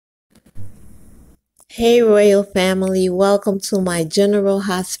Hey Royal Family, welcome to my General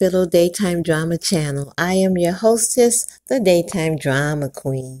Hospital Daytime Drama channel. I am your hostess, the Daytime Drama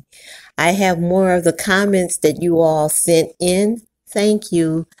Queen. I have more of the comments that you all sent in. Thank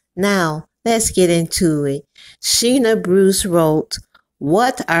you. Now, let's get into it. Sheena Bruce wrote,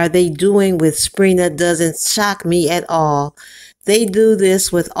 "What are they doing with Sprina doesn't shock me at all. They do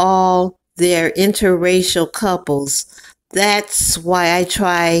this with all their interracial couples. That's why I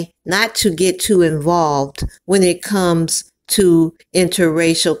try not to get too involved when it comes to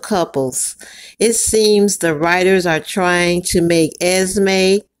interracial couples. It seems the writers are trying to make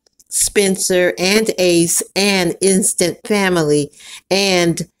Esme, Spencer, and Ace an instant family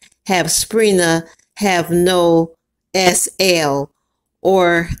and have Sprina have no SL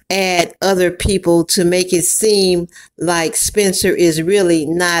or add other people to make it seem like Spencer is really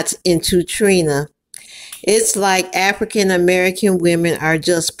not into Trina. It's like African American women are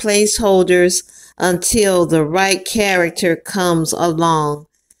just placeholders until the right character comes along."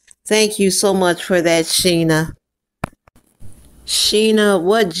 Thank you so much for that, Sheena. Sheena,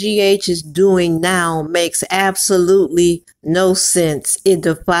 what GH is doing now makes absolutely no sense. It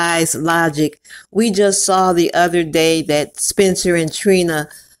defies logic. We just saw the other day that Spencer and Trina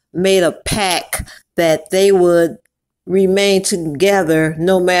made a pact that they would remain together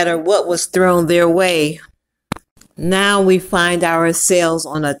no matter what was thrown their way. Now we find ourselves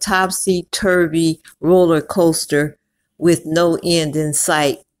on a topsy-turvy roller coaster with no end in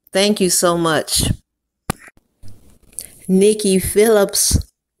sight. Thank you so much. Nikki Phillips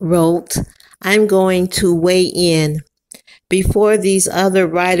wrote, "I'm going to weigh in. Before these other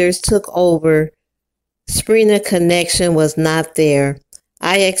writers took over, Sprina connection was not there.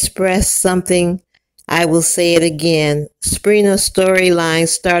 I expressed something. I will say it again. Sprina's storyline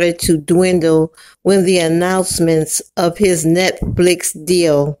started to dwindle when the announcements of his Netflix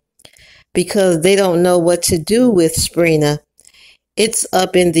deal, because they don't know what to do with Sprina. It's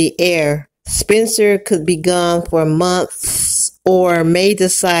up in the air. Spencer could be gone for months or may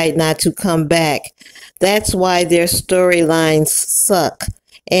decide not to come back. That's why their storylines suck.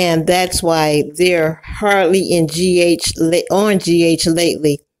 And that's why they're hardly in on GH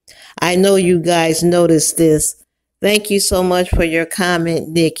lately. I know you guys noticed this. Thank you so much for your comment,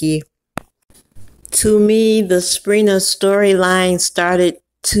 Nikki." To me, the Sprina storyline started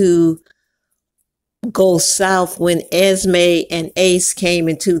to go south when Esme and Ace came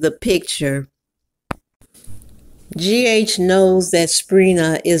into the picture. GH knows that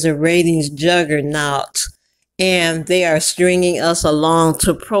Sprina is a ratings juggernaut, and they are stringing us along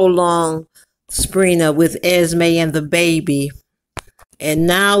to prolong Sprina with Esme and the baby. And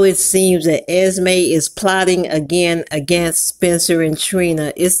now it seems that Esme is plotting again against Spencer and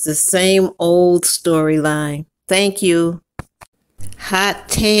Trina. It's the same old storyline. Thank you. Hot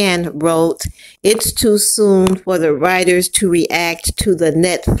Tan wrote, "It's too soon for the writers to react to the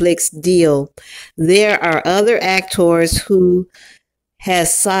Netflix deal. There are other actors who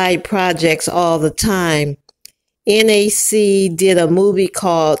has side projects all the time. NAC did a movie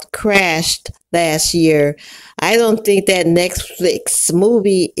called Crashed last year. I don't think that Netflix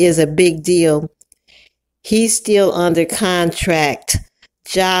movie is a big deal. He's still under contract.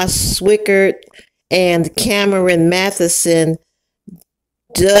 Josh Swickert and Cameron Matheson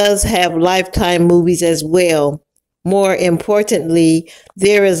does have Lifetime movies as well. More importantly,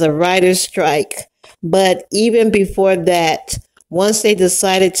 there is a writer's strike. But even before that, once they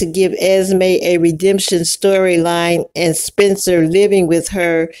decided to give Esme a redemption storyline and Spencer living with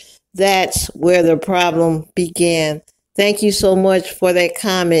her, that's where the problem began." Thank you so much for that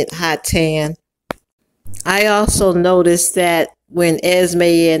comment, Hot Tan. I also noticed that when Esme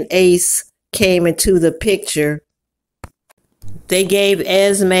and Ace came into the picture, they gave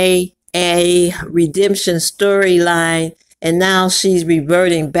Esme a redemption storyline, and now she's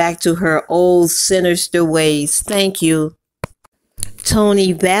reverting back to her old sinister ways. Thank you.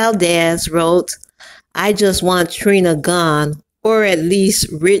 Tony Valdez wrote, "I just want Trina gone, or at least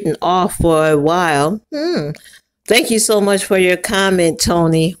written off for a while." Thank you so much for your comment,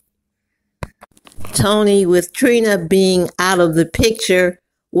 Tony. Tony, with Trina being out of the picture,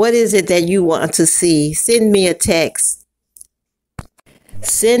 what is it that you want to see? Send me a text.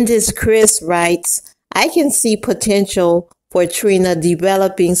 Cindis Chris writes, "I can see potential for Trina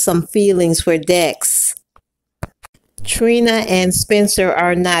developing some feelings for Dex. Trina and Spencer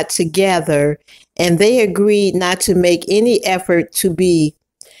are not together, and they agreed not to make any effort to be,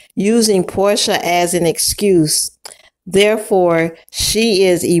 using Portia as an excuse. Therefore, she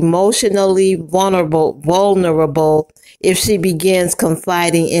is emotionally vulnerable if she begins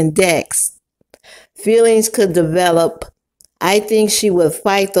confiding in Dex. Feelings could develop. I think she would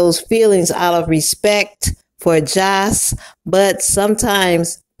fight those feelings out of respect for Joss, but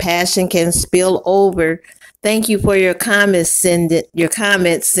sometimes passion can spill over. Thank you for your comments,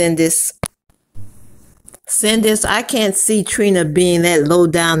 Cindis. Cindis, I can't see Trina being that low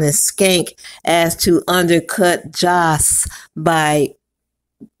down and skank as to undercut Joss by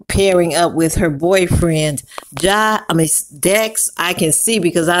pairing up with her boyfriend. Dex, I can see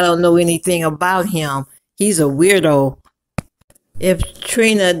because I don't know anything about him. He's a weirdo. If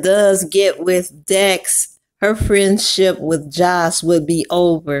Trina does get with Dex, her friendship with Joss would be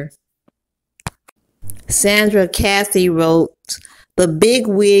over. Sandra Cathy wrote, the big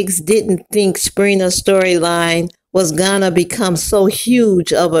wigs didn't think Sprina's storyline was gonna become so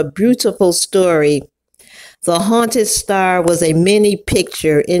huge of a beautiful story. The Haunted Star was a mini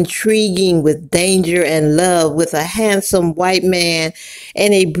picture, intriguing with danger and love, with a handsome white man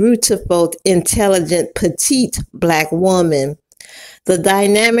and a beautiful, intelligent, petite black woman. The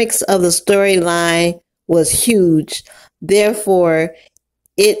dynamics of the storyline was huge. Therefore,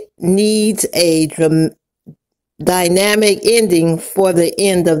 it needs a dynamic ending for the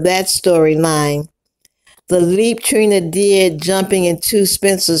end of that storyline. The leap Trina did, jumping into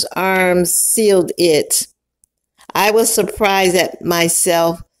Spencer's arms, sealed it. I was surprised at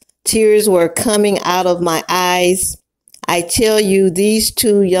myself. Tears were coming out of my eyes. I tell you, these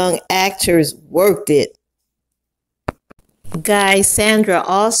two young actors worked it. Guy Sandra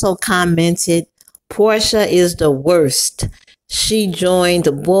also commented, Portia is the worst. She joined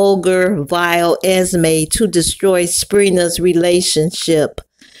vulgar, vile Esme to destroy Sprina's relationship.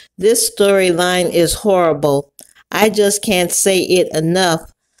 This storyline is horrible. I just can't say it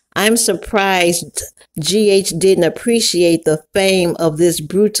enough. I'm surprised GH didn't appreciate the fame of this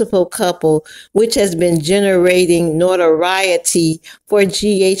beautiful couple, which has been generating notoriety for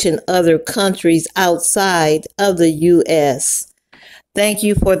GH in other countries outside of the U.S. Thank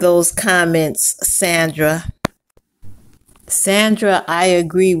you for those comments, Sandra. Sandra, I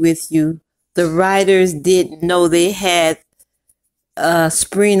agree with you. The writers didn't know they had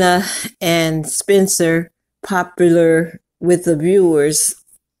Sprina and Spencer popular with the viewers.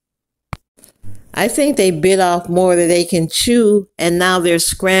 I think they bit off more than they can chew, and now they're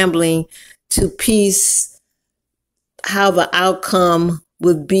scrambling to piece how the outcome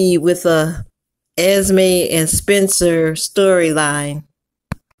would be with a Esme and Spencer storyline.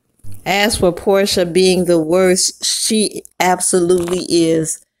 As for Portia being the worst, she absolutely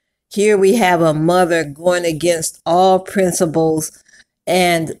is. Here we have a mother going against all principles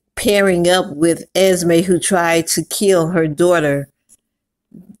and pairing up with Esme, who tried to kill her daughter.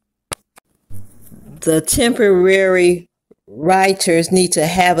 The temporary writers need to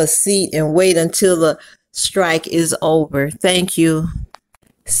have a seat and wait until the strike is over. Thank you.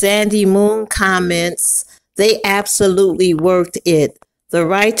 Sandy Moon comments, they absolutely worked it. The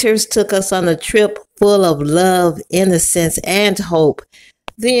writers took us on a trip full of love, innocence, and hope,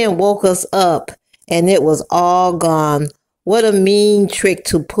 then woke us up and it was all gone. What a mean trick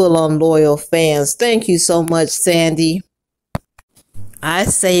to pull on loyal fans. Thank you so much, Sandy. I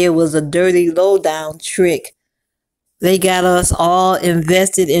say it was a dirty, low-down trick. They got us all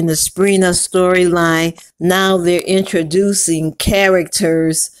invested in the Sprina storyline. Now they're introducing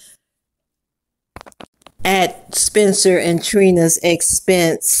characters at Spencer and Trina's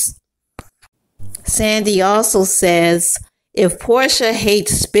expense. Sandy also says, if Portia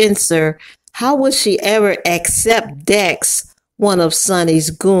hates Spencer, how would she ever accept Dex, one of Sonny's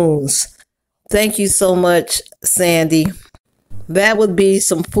goons? Thank you so much, Sandy. That would be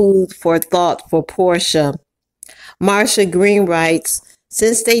some food for thought for Portia. Marsha Green writes,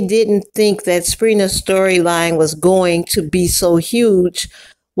 since they didn't think that Sprina's storyline was going to be so huge,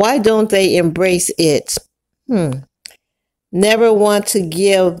 why don't they embrace it? Never want to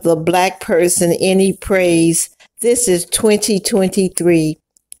give the black person any praise. This is 2023,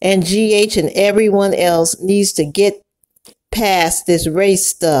 and GH and everyone else needs to get past this race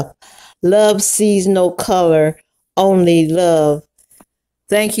stuff. Love sees no color, only love.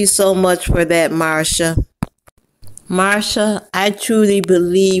 Thank you so much for that, Marsha. Marsha, I truly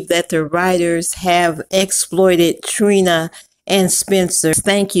believe that the writers have exploited Trina and Spencer.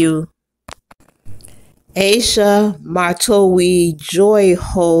 Thank you. Aisha Martowi Joy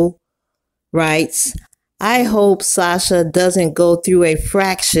Ho writes, I hope Sasha doesn't go through a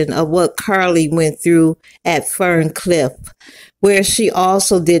fraction of what Carly went through at Ferncliff, where she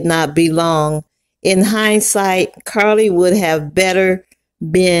also did not belong. In hindsight, Carly would have better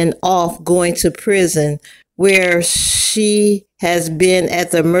been off going to prison, where she has been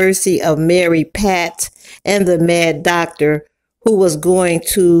at the mercy of Mary Pat and the mad doctor, who was going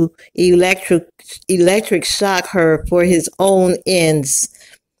to electric shock her for his own ends,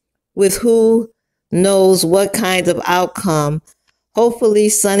 with who knows what kind of outcome. Hopefully,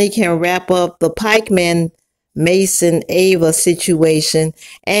 Sonny can wrap up the Pikeman Mason Ava situation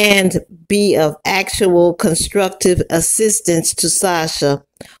and be of actual constructive assistance to Sasha,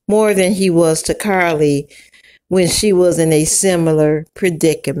 more than he was to Carly when she was in a similar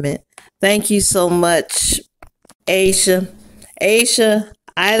predicament. Thank you so much, Aisha. Aisha,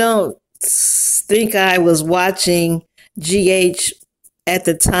 I don't think I was watching GH at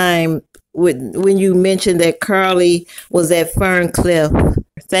the time when you mentioned that Carly was at Ferncliff.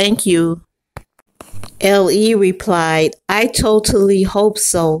 Thank you. LE replied, I totally hope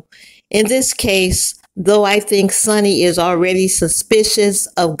so. In this case, though I think Sonny is already suspicious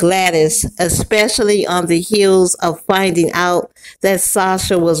of Gladys, especially on the heels of finding out that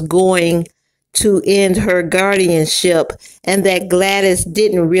Sasha was going to end her guardianship and that Gladys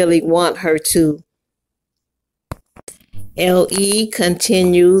didn't really want her to. LE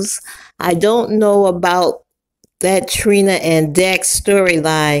continues, I don't know about that Trina and Dex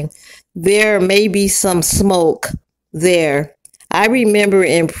storyline. There may be some smoke there. I remember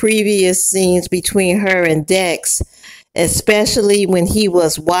in previous scenes between her and Dex, especially when he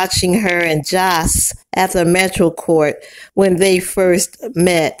was watching her and Joss at the Metro Court when they first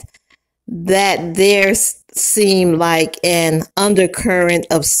met, that there seemed like an undercurrent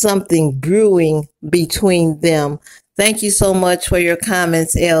of something brewing between them. Thank you so much for your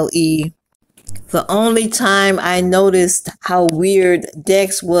comments, LE. The only time I noticed how weird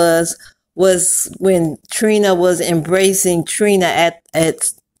Dex was when Trina was embracing Trina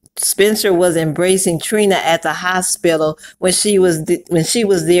at Spencer was embracing Trina at the hospital when she was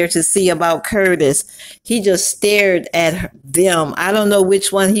there to see about Curtis. He just stared at them. I don't know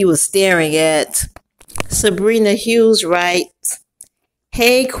which one he was staring at. Sabrina Hughes writes,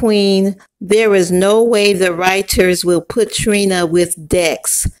 Hey Queen, there is no way the writers will put Trina with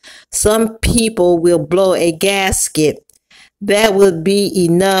Dex. Some people will blow a gasket. That would be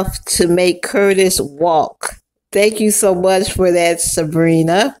enough to make Curtis walk. Thank you so much for that,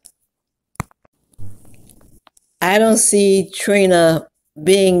 Sabrina. I don't see Trina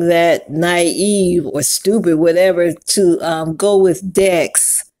being that naive or stupid, whatever, to go with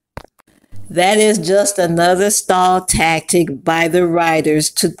Dex. That is just another stall tactic by the writers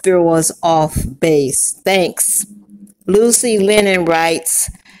to throw us off base. Thanks. Lucy Lennon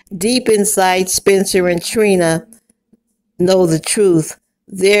writes, Deep inside, Spencer and Trina know the truth.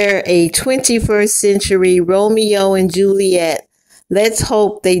 They're a 21st century Romeo and Juliet. Let's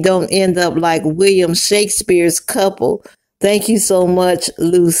hope they don't end up like William Shakespeare's couple. Thank you so much,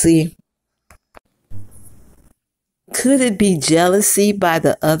 Lucy. Could it be jealousy by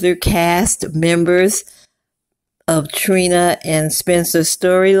the other cast members of Trina and Spencer's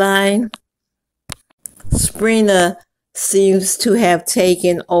storyline? Sabrina seems to have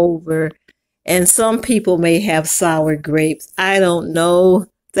taken over, and some people may have sour grapes. I don't know.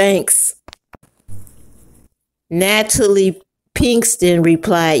 Thanks. Natalie Pinkston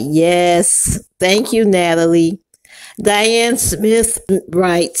replied, yes. Thank you, Natalie. Diane Smith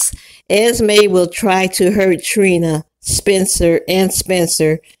writes, Esme will try to hurt Trina. Spencer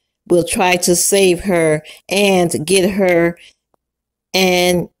will try to save her and get her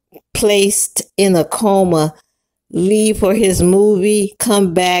and placed in a coma. Leave for his movie,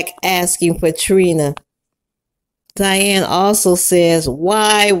 come back asking for Trina. Diane also says,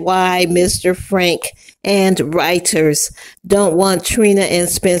 why, Mr. Frank and writers don't want Trina and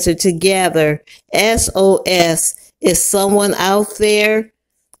Spencer together? SOS. Is someone out there?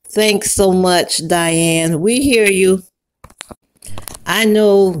 Thanks so much, Diane. We hear you. I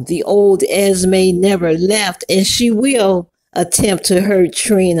know the old Esme never left, and she will attempt to hurt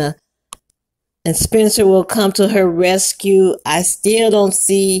Trina. And Spencer will come to her rescue. I still don't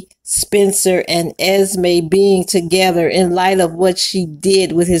see Spencer and Esme being together in light of what she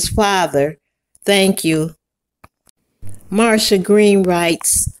did with his father. Thank you. Marsha Green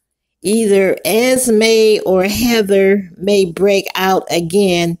writes, either Esme or Heather may break out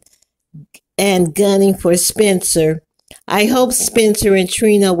again and gunning for Spencer. I hope Spencer and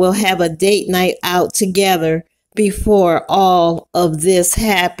Trina will have a date night out together before all of this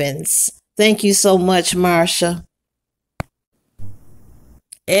happens. Thank you so much, Marsha.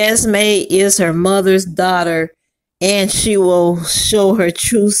 Esme is her mother's daughter, and she will show her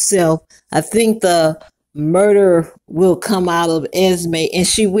true self. I think the murder will come out of Esme, and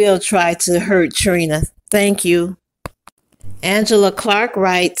she will try to hurt Trina. Thank you. Angela Clark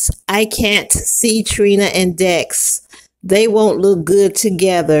writes, I can't see Trina and Dex. They won't look good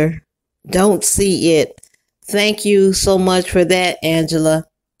together. Don't see it. Thank you so much for that, Angela.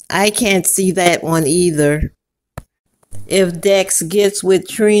 I can't see that one either. If Dex gets with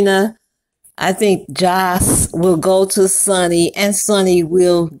Trina, I think Joss will go to Sonny and Sonny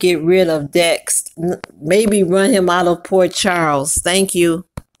will get rid of Dex. Maybe run him out of Port Charles. Thank you.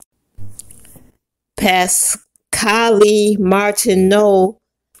 Pascali Martineau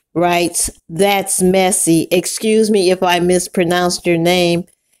writes, "That's messy. Excuse me if I mispronounced your name."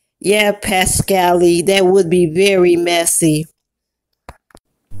 Yeah, Pascali, that would be very messy.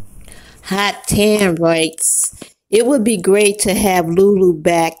 Hot Tan writes, "It would be great to have Lulu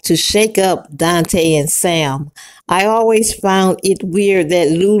back to shake up Dante and Sam. I always found it weird that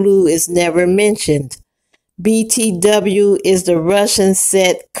Lulu is never mentioned. BTW, is the Russian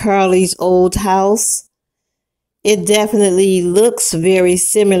set Carly's old house? It definitely looks very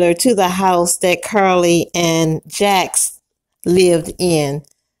similar to the house that Carly and Jax lived in."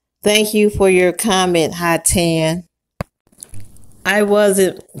 Thank you for your comment, Hot Tan. I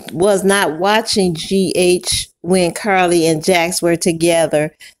was not watching GH when Carly and Jax were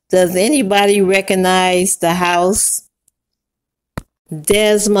together. Does anybody recognize the house?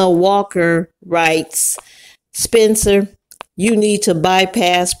 Desma Walker writes, "Spencer, you need to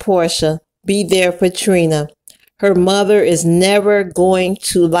bypass Portia. Be there for Trina. Her mother is never going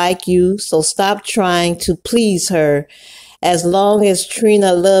to like you, so stop trying to please her. As long as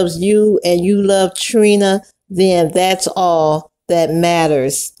Trina loves you and you love Trina, then that's all that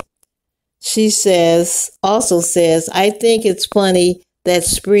matters." She also says, "I think it's funny that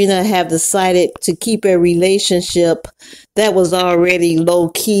Sabrina have decided to keep a relationship that was already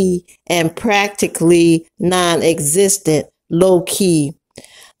low-key and practically non-existent low-key.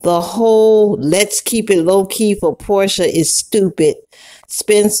 The whole let's keep it low-key for Portia is stupid.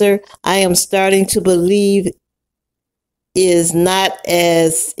 Spencer, I am starting to believe is not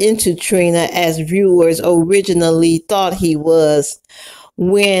as into Trina as viewers originally thought he was.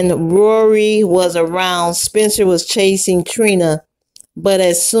 When Rory was around, Spencer was chasing Trina, but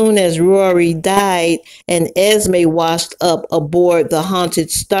as soon as Rory died and Esme washed up aboard the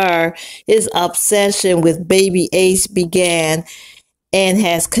Haunted Star, his obsession with baby Ace began and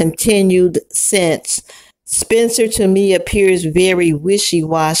has continued since. Spencer to me appears very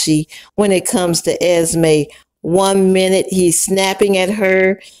wishy-washy when it comes to Esme. One minute he's snapping at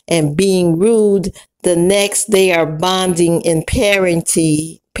her and being rude. The next they are bonding in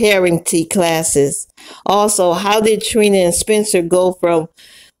parenting classes. Also, how did Trina and Spencer go from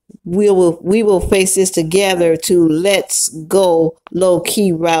we will face this together to let's go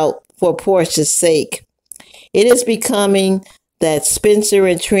low-key route for Portia's sake? It is becoming that Spencer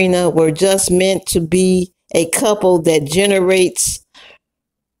and Trina were just meant to be a couple that generates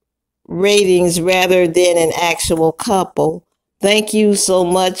ratings rather than an actual couple. Thank you so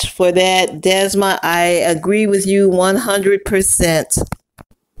much for that, Desma. I agree with you 100%.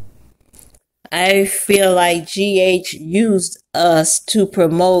 I feel like GH used us to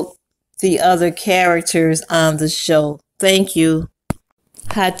promote the other characters on the show. Thank you.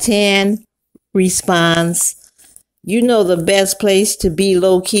 Hatan responds, "You know the best place to be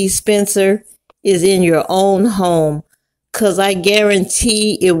low-key, Spencer, is in your own home. 'Cause I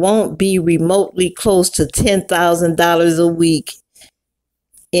guarantee it won't be remotely close to $10,000 a week."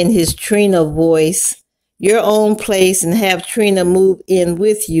 In his Trina voice, "Your own place and have Trina move in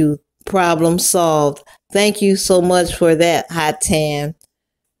with you. Problem solved." Thank you so much for that, Hot Tan.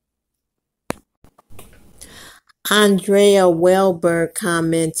 Andrea Welberg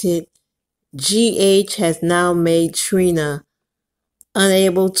commented, "GH has now made Trina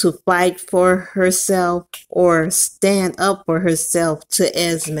unable to fight for herself or stand up for herself to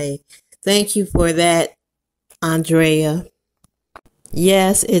Esme." Thank you for that, Andrea.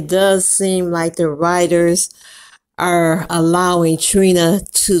 Yes, it does seem like the writers are allowing Trina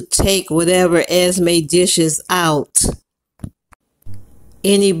to take whatever Esme dishes out.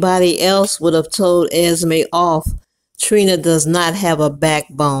 Anybody else would have told Esme off. Trina does not have a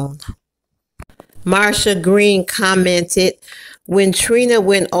backbone. Marsha Green commented, "When Trina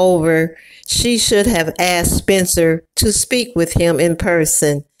went over, she should have asked Spencer to speak with him in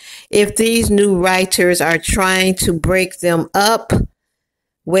person. If these new writers are trying to break them up,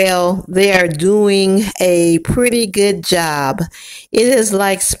 well, they are doing a pretty good job. It is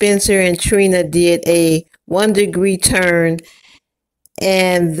like Spencer and Trina did a 1-degree turn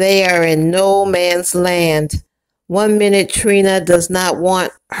and they are in no man's land. One minute Trina does not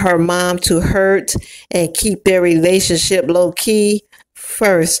want her mom to hurt and keep their relationship low key.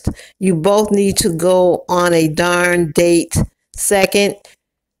 First, you both need to go on a darn date. Second,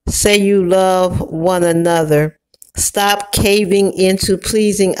 say you love one another. Stop caving into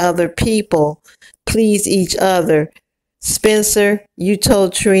pleasing other people. please each other. Spencer, you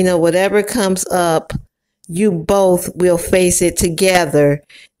told Trina whatever comes up, you both will face it together.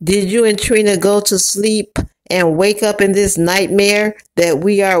 Did you and Trina go to sleep and wake up in this nightmare that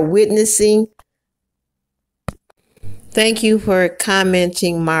we are witnessing? Thank you for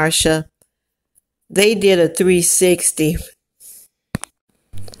commenting, Marsha. They did a 360.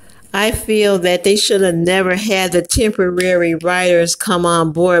 I feel that they should have never had the temporary writers come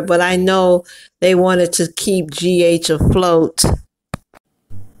on board, but I know they wanted to keep GH afloat.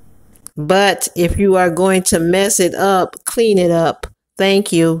 But if you are going to mess it up, clean it up.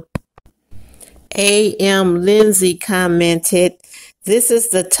 Thank you. A.M. Lindsay commented, this is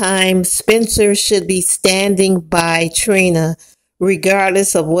the time Spencer should be standing by Trina,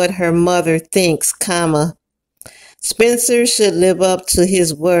 regardless of what her mother thinks, comma. Spencer should live up to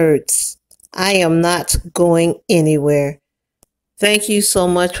his words. I am not going anywhere. Thank you so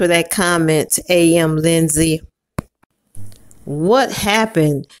much for that comment, A.M. Lindsay. What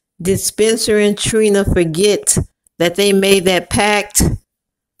happened? Did Spencer and Trina forget that they made that pact?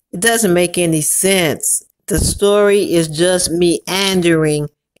 It doesn't make any sense. The story is just meandering.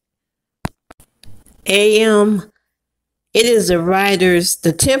 A.M., it is the writers,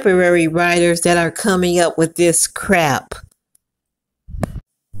 the temporary writers, that are coming up with this crap.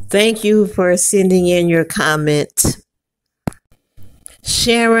 Thank you for sending in your comment.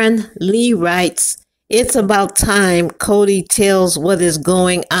 Sharon Lee writes, it's about time Cody tells what is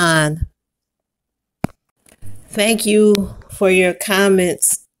going on. Thank you for your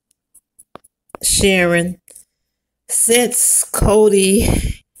comments, Sharon. Since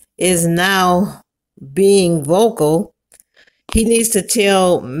Cody is now being vocal, he needs to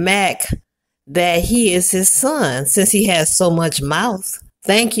tell Mac that he is his son since he has so much mouth.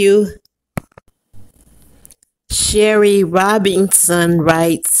 Thank you. Sherry Robinson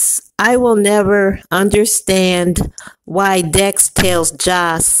writes, I will never understand why Dex tells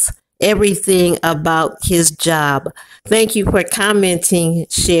Joss everything about his job. Thank you for commenting,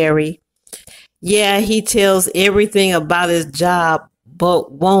 Sherry. Yeah, he tells everything about his job,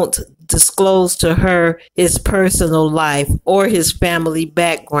 but won't disclose to her his personal life or his family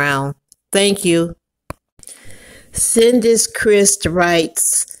background. Thank you. Cindis Christ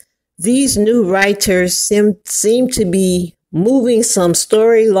writes, these new writers seem to be moving some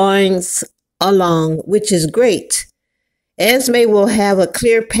storylines along, which is great. Esme will have a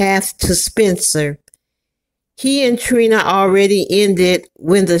clear path to Spencer. He and Trina already ended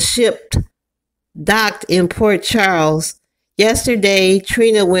when the ship docked in Port Charles. Yesterday,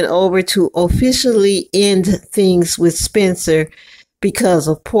 Trina went over to officially end things with Spencer because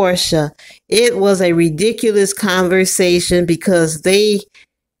of Portia. It was a ridiculous conversation because they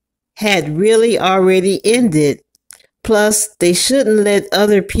had really already ended. Plus, they shouldn't let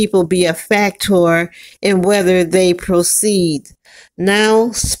other people be a factor in whether they proceed.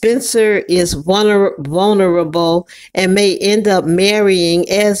 Now, Spencer is vulnerable and may end up marrying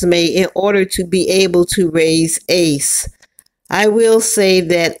Esme in order to be able to raise Ace. I will say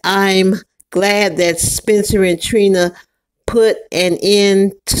that I'm glad that Spencer and Trina put it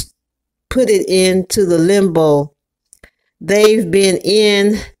into the limbo they've been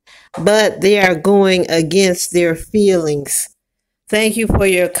in, but they are going against their feelings. Thank you for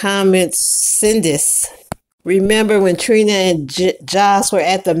your comments, Cindis. Remember when Trina and Joss were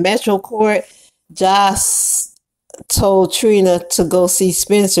at the Metro Court? Joss told Trina to go see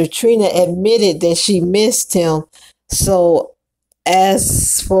Spencer. Trina admitted that she missed him. So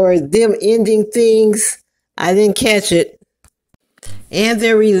as for them ending things, I didn't catch it. And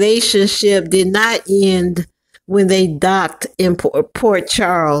their relationship did not end when they docked in Port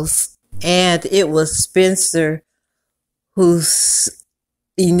Charles. And it was Spencer who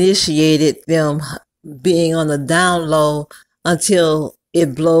initiated them being on the down low until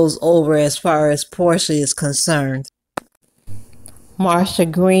it blows over as far as Portia is concerned.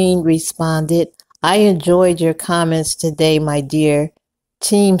 Marsha Green responded, I enjoyed your comments today, my dear.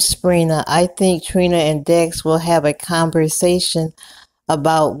 Team Sprina, I think Trina and Dex will have a conversation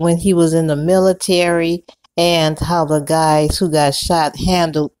about when he was in the military and how the guys who got shot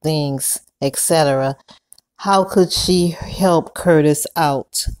handled things, etc. How could she help Curtis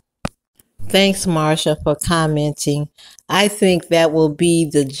out? Thanks, Marsha, for commenting. I think that will be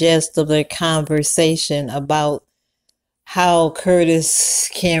the gist of their conversation about how Curtis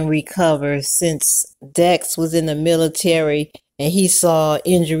can recover, since Dex was in the military and he saw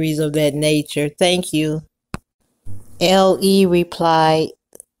injuries of that nature. Thank you. L.E. replied,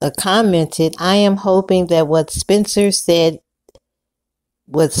 commented, I am hoping that what Spencer is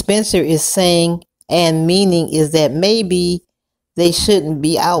saying and meaning is that maybe they shouldn't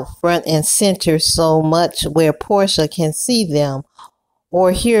be out front and center so much where Portia can see them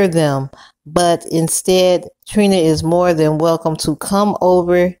or hear them, but instead, Trina is more than welcome to come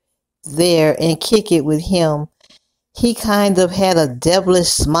over there and kick it with him. He kind of had a devilish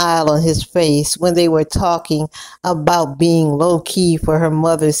smile on his face when they were talking about being low-key for her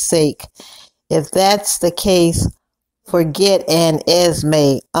mother's sake. If that's the case, forget Aunt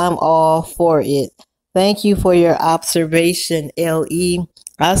Esme. I'm all for it. Thank you for your observation, L.E.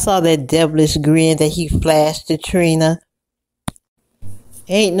 I saw that devilish grin that he flashed to Trina.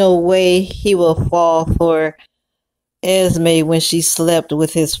 Ain't no way he will fall for Esme when she slept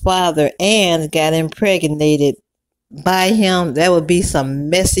with his father and got impregnated by him. That would be some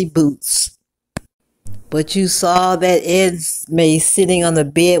messy boots. But you saw that Esme sitting on the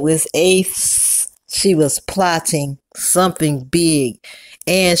bed with Ace. She was plotting something big,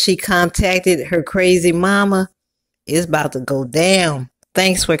 and she contacted her crazy mama. It's about to go down.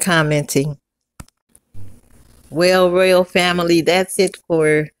 Thanks for commenting. Well, royal family, that's it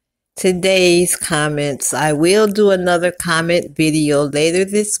for today's comments. I will do another comment video later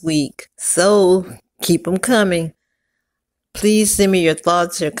this week, so keep them coming. Please send me your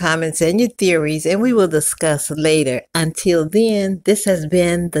thoughts, your comments, and your theories, and we will discuss later. Until then, this has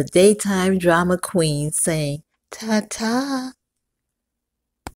been the Daytime Drama Queen saying ta-ta.